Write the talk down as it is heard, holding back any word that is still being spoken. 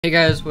Hey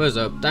guys, what is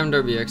up?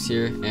 DiamondRBX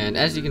here, and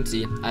as you can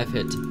see, I've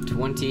hit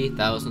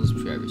 20,000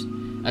 subscribers.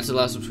 That's a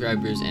lot of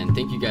subscribers, and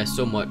thank you guys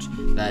so much.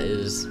 That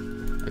is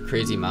a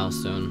crazy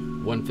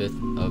milestone,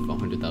 1/5 of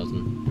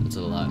 100,000. That's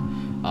a lot.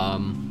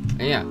 And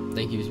yeah,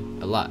 thank you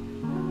a lot,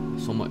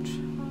 so much.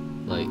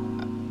 Like,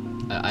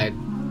 I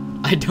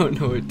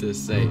don't know what to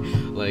say.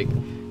 Like,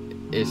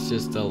 it's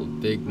just a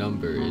big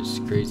number. It's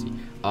crazy.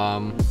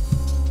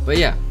 But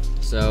yeah,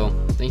 so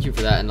thank you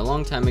for that. And a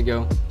long time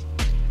ago,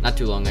 not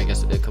too long, I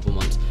guess a couple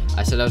months,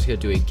 I said I was gonna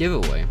do a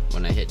giveaway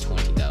when I hit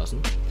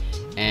 20,000,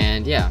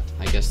 and yeah,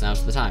 I guess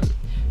now's the time.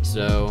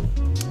 So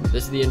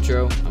this is the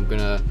intro. I'm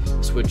gonna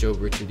switch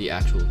over to the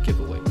actual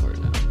giveaway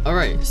part now.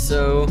 Alright,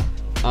 so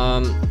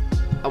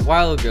a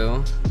while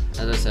ago,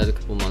 as I said, a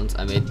couple months,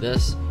 I made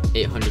this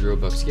 800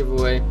 Robux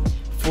giveaway.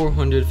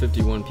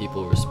 451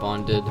 people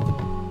responded.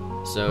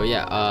 So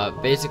yeah,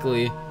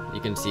 basically you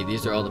can see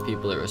these are all the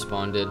people that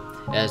responded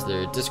as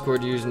their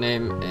Discord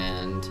username,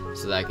 and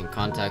so that I can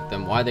contact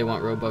them why they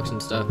want Robux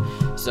and stuff.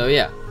 So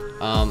yeah,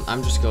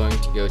 I'm just going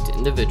to go to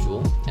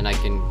individual, and I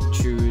can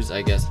choose,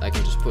 I guess I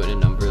can just put in a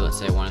number. Let's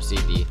say I want to see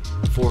the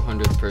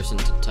 400th person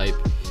to type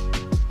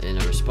in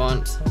a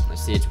response.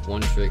 Let's see, it's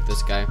one trick,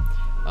 this guy.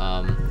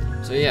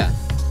 So yeah,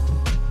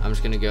 I'm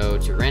just gonna go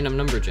to random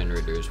number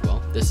generator as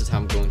well. This is how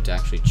I'm going to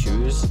actually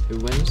choose who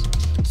wins.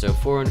 So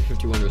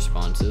 451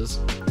 responses.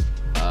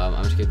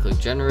 I'm just gonna click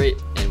generate,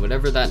 and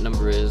whatever that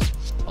number is,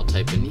 I'll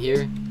type in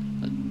here.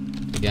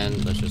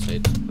 Again, let's just say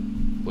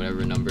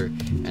whatever number,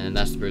 and then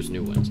that's the person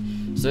who wins.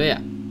 So yeah,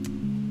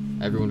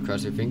 everyone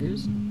cross their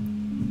fingers.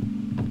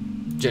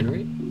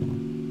 Generate.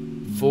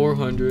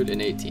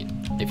 418.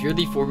 If you're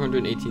the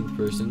 418th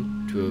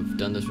person to have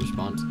done this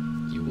response,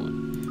 you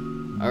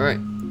won. Alright,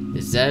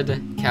 Z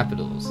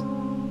Capitals.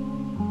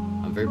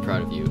 I'm very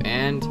proud of you.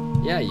 And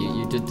yeah,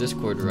 you did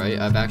Discord right.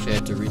 I've actually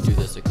had to redo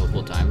this a couple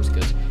of times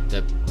because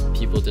the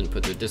people didn't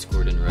put their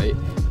Discord in right,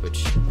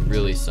 which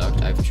really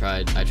sucked. I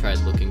tried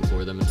looking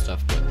for them and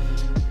stuff, but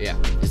yeah.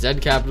 Z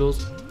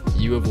Capitals,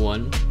 you have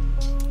won.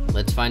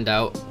 Let's find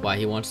out why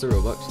he wants the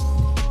Robux.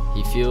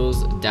 He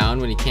feels down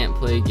when he can't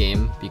play a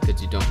game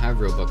because you don't have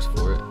Robux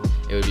for it.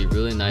 It would be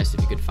really nice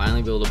if you could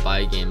finally be able to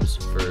buy games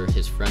for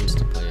his friends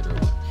to play it or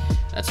what.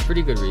 That's a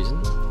pretty good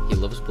reason. He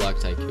loves Black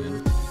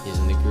Tycoon. He's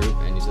in the group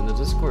and he's in the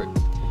Discord.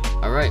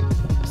 Alright,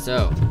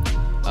 so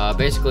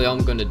basically all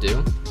I'm going to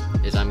do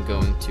is I'm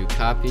going to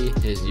copy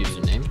his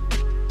username,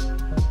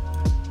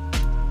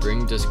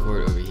 bring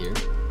Discord over here.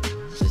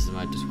 This is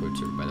my Discord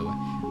server, by the way.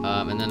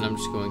 And then I'm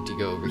just going to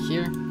go over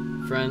here,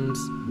 friends,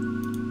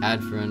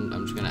 add friend.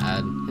 I'm just going to add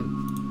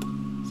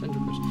him. Send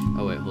request.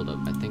 Oh wait, hold up.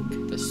 I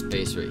think the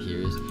space right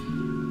here is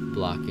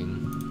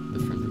blocking the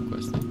friend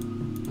request thing.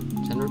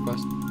 Send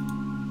request.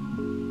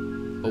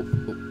 Oh.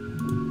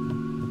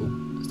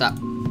 Stop.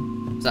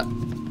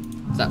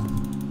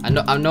 I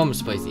know I'm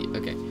spicy.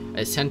 Okay,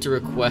 I sent a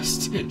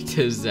request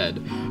to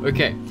Zed.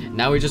 Okay,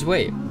 now we just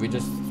wait. We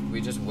just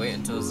wait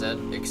until Zed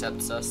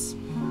accepts us.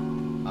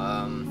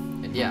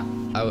 And yeah,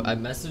 I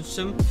messaged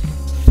him.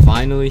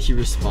 Finally, he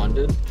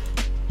responded.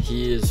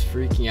 He is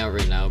freaking out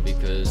right now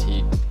because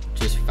he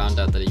just found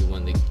out that he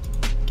won the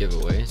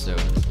giveaway. So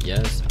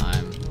yes,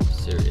 I'm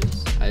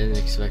serious. I didn't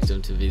expect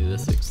him to be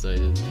this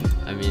excited.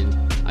 I mean,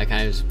 I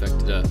kind of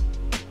expected a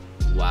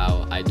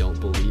wow, I don't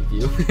believe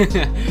you.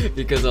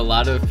 Because a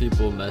lot of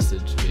people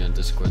message me on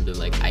Discord and they're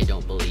like, I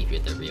don't believe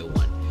you're the real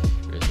one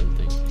or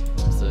something.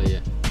 So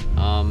yeah,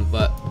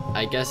 but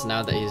I guess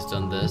now that he's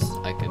done this,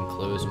 I can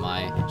close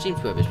my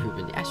James Webb has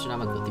proven the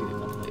astronomical theory of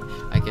multiply.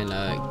 I can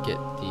get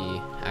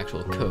the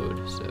actual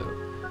code. So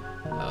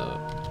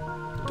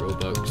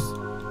Robux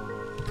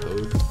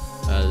code.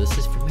 This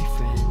is for my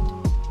friend.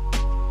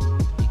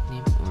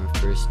 Nickname or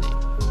first name?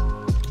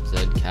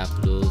 Z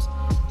Capitals.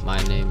 My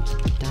name,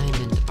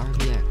 Diamond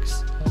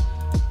RBX.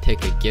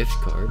 Pick a gift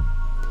card.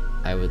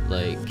 I would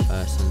like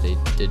Sunday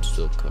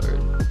digital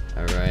card.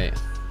 Alright.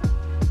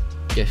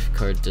 Gift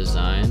card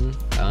design.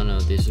 I don't know,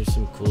 these are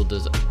some cool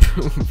design.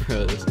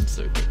 Bro, this is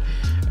so good.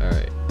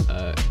 Alright.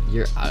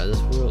 You're out of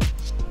this world.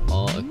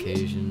 All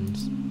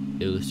occasions.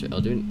 Illustrate.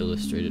 I'll do an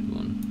illustrated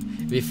one.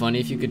 It'd be funny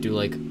if you could do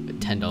like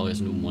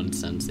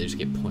 $10.01. They just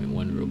get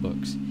 0.1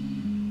 Robux.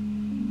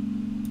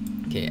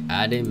 Okay,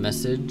 add a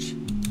message.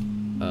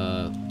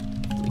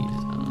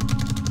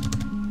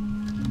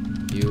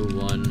 You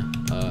won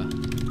a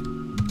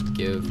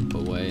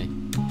giveaway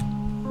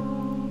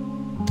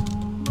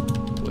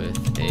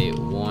with a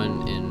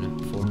 1 in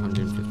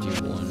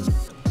 451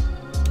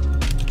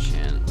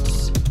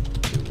 chance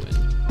to win.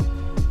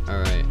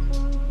 Alright,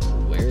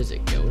 where is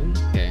it going?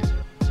 Okay.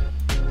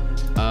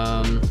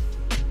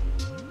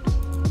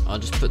 I'll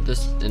just put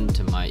this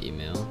into my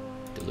email.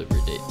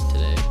 Delivery date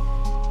today.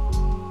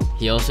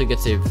 He also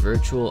gets a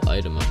virtual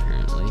item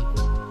apparently,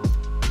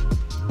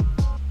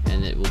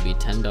 and it will be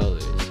 $10.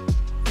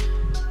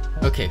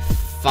 Okay,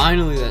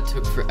 finally, that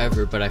took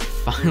forever, but I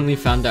finally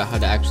found out how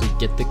to actually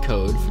get the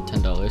code for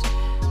 $10.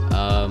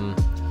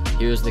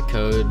 Here's the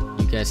code.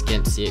 You guys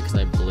can't see it because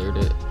I blurred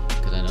it,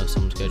 because I know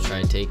someone's gonna try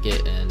and take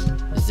it,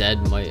 and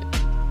Zed might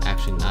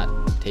actually not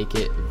take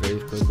it very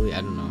quickly.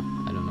 I don't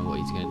know what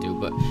he's gonna do,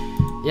 but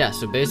yeah.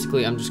 So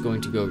basically, I'm just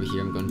going to go over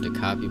here. I'm going to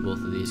copy both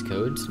of these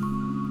codes,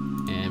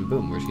 and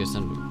boom, we're just gonna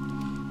send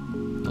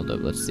them. Hold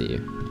up, let's see.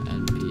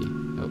 NP.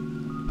 Oh,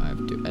 I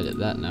have to edit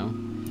that now.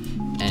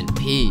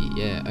 NP.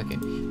 Yeah. Okay.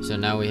 So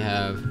now we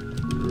have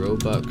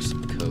Robux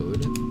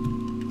code,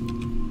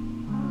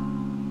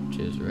 which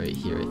is right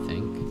here, I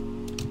think.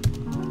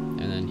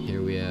 And then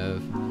here we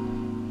have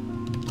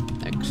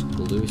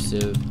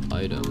exclusive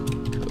item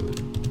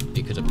code,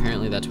 because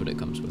apparently that's what it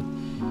comes with.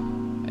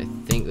 I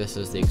think this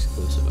is the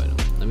exclusive item.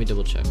 Let me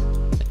double check.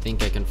 I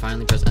think I can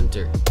finally press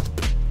enter.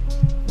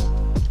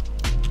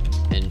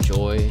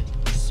 Enjoy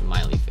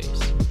smiley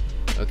face.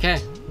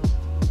 Okay.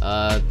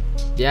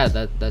 Yeah,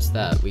 that's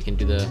that. We can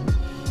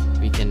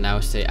now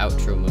say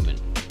outro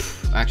moment.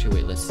 Actually,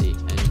 wait, let's see.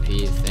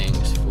 NP,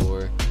 thanks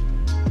for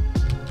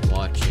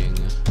watching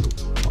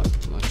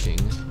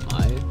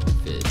my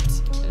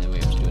vids. And then we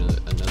have to do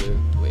another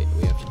wait,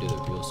 we have to do the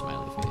real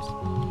smiley face.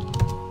 Boom.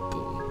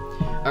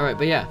 Alright,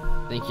 but yeah,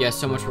 thank you guys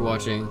so much for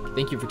watching.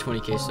 Thank you for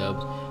 20k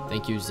subs.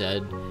 Thank you,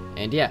 Zed.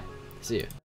 And yeah, see you.